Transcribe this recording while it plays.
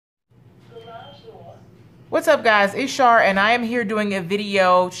What's up, guys? It's Shar, and I am here doing a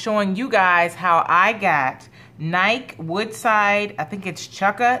video showing you guys how I got Nike Whattttt, I think it's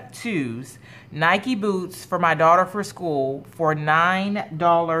Chukka 2s, Nike boots for my daughter for school for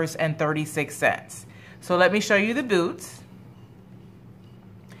 $9.36. So let me show you the boots.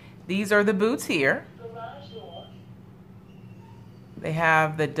 These are the boots here. They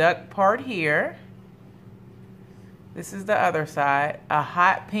have the duck part here. This is the other side. A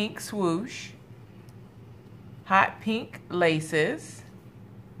hot pink swoosh. Hot pink laces.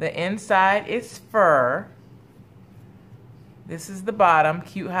 The inside is fur. This is the bottom,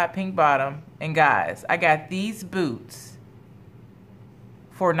 cute hot pink bottom. And guys, I got these boots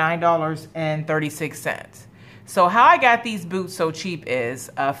for $9.36. So how I got these boots so cheap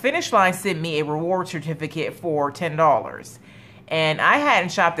is Finish Line sent me a reward certificate for $10. And I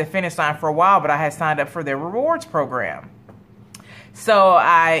hadn't shopped at Finish Line for a while, but I had signed up for their rewards program. So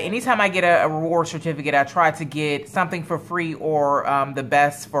anytime I get a reward certificate, I try to get something for free or the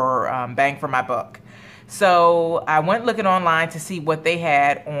best for bang for my buck. So I went looking online to see what they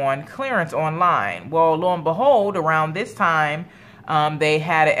had on clearance online. Well, lo and behold, around this time, they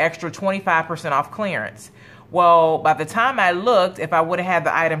had an extra 25% off clearance. Well, by the time I looked, if I would have had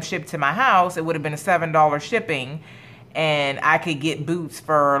the item shipped to my house, it would have been a $7 shipping. And I could get boots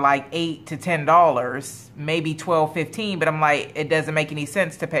for like $8 to $10, maybe $12, $15, but I'm like, it doesn't make any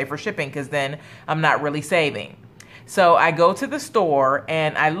sense to pay for shipping because then I'm not really saving. So I go to the store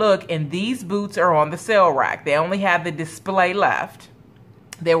and I look, and these boots are on the sale rack. They only have the display left.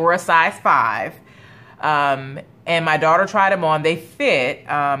 They were a size 5. And my daughter tried them on. They fit.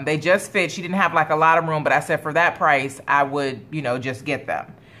 They just fit. She didn't have like a lot of room, but I said for that price, I would, just get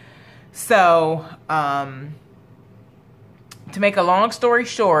them. So, to make a long story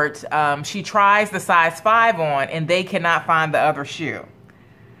short, she tries the size 5 on and they cannot find the other shoe.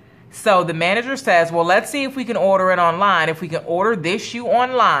 So the manager says, well, let's see if we can order it online. If we can order this shoe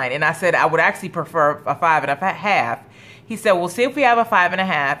online. And I said, I would actually prefer a 5.5. He said, we'll see if we have a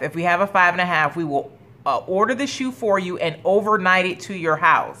 5.5. If we have a 5.5, we will order the shoe for you and overnight it to your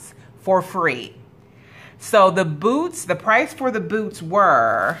house for free. So the boots, the price for the boots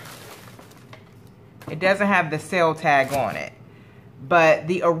were, it doesn't have the sale tag on it, but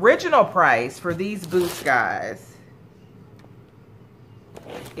the original price for these boots, guys,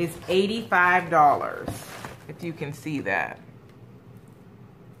 is $85, if you can see that.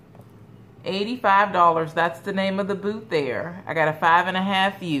 $85, that's the name of the boot there. I got a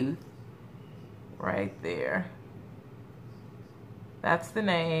 5.5 youth right there. That's the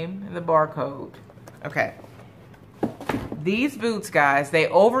name and the barcode. Okay. These boots, guys, they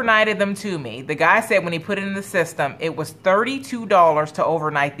overnighted them to me. The guy said when he put it in the system, it was $32 to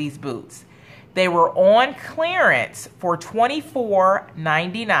overnight these boots. They were on clearance for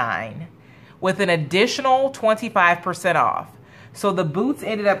 $24.99 with an additional 25% off. So the boots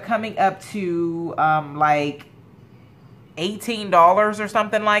ended up coming up to like $18 or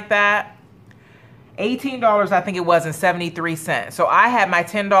something like that. $18, I think it was, and 73 cents. So I had my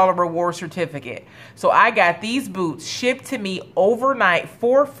 $10 reward certificate. So I got these boots shipped to me overnight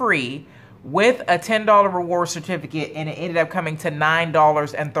for free with a $10 reward certificate, and it ended up coming to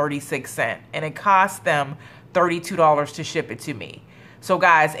 $9.36. And it cost them $32 to ship it to me. So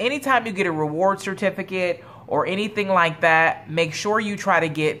guys, anytime you get a reward certificate or anything like that, make sure you try to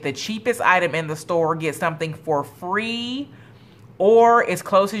get the cheapest item in the store, get something for free or as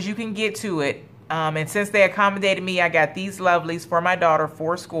close as you can get to it. And since they accommodated me, I got these lovelies for my daughter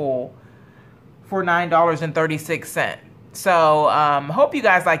for school for $9.36. So, hope you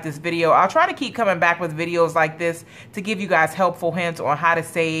guys like this video. I'll try to keep coming back with videos like this to give you guys helpful hints on how to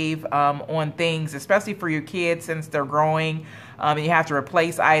save on things, especially for your kids since they're growing. And you have to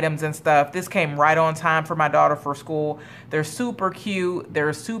replace items and stuff. This came right on time for my daughter for school. They're super cute.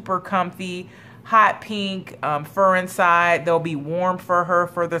 They're super comfy. Hot pink, fur inside. They'll be warm for her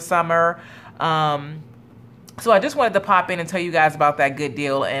for the summer. So I just wanted to pop in and tell you guys about that good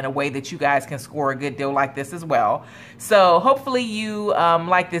deal and a way that you guys can score a good deal like this as well. So hopefully you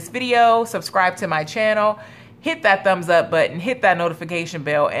like this video, subscribe to my channel, hit that thumbs up button, hit that notification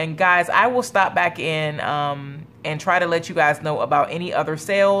bell. And guys, I will stop back in and try to let you guys know about any other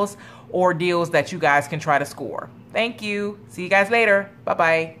sales or deals that you guys can try to score. Thank you. See you guys later.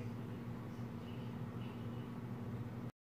 Bye-bye.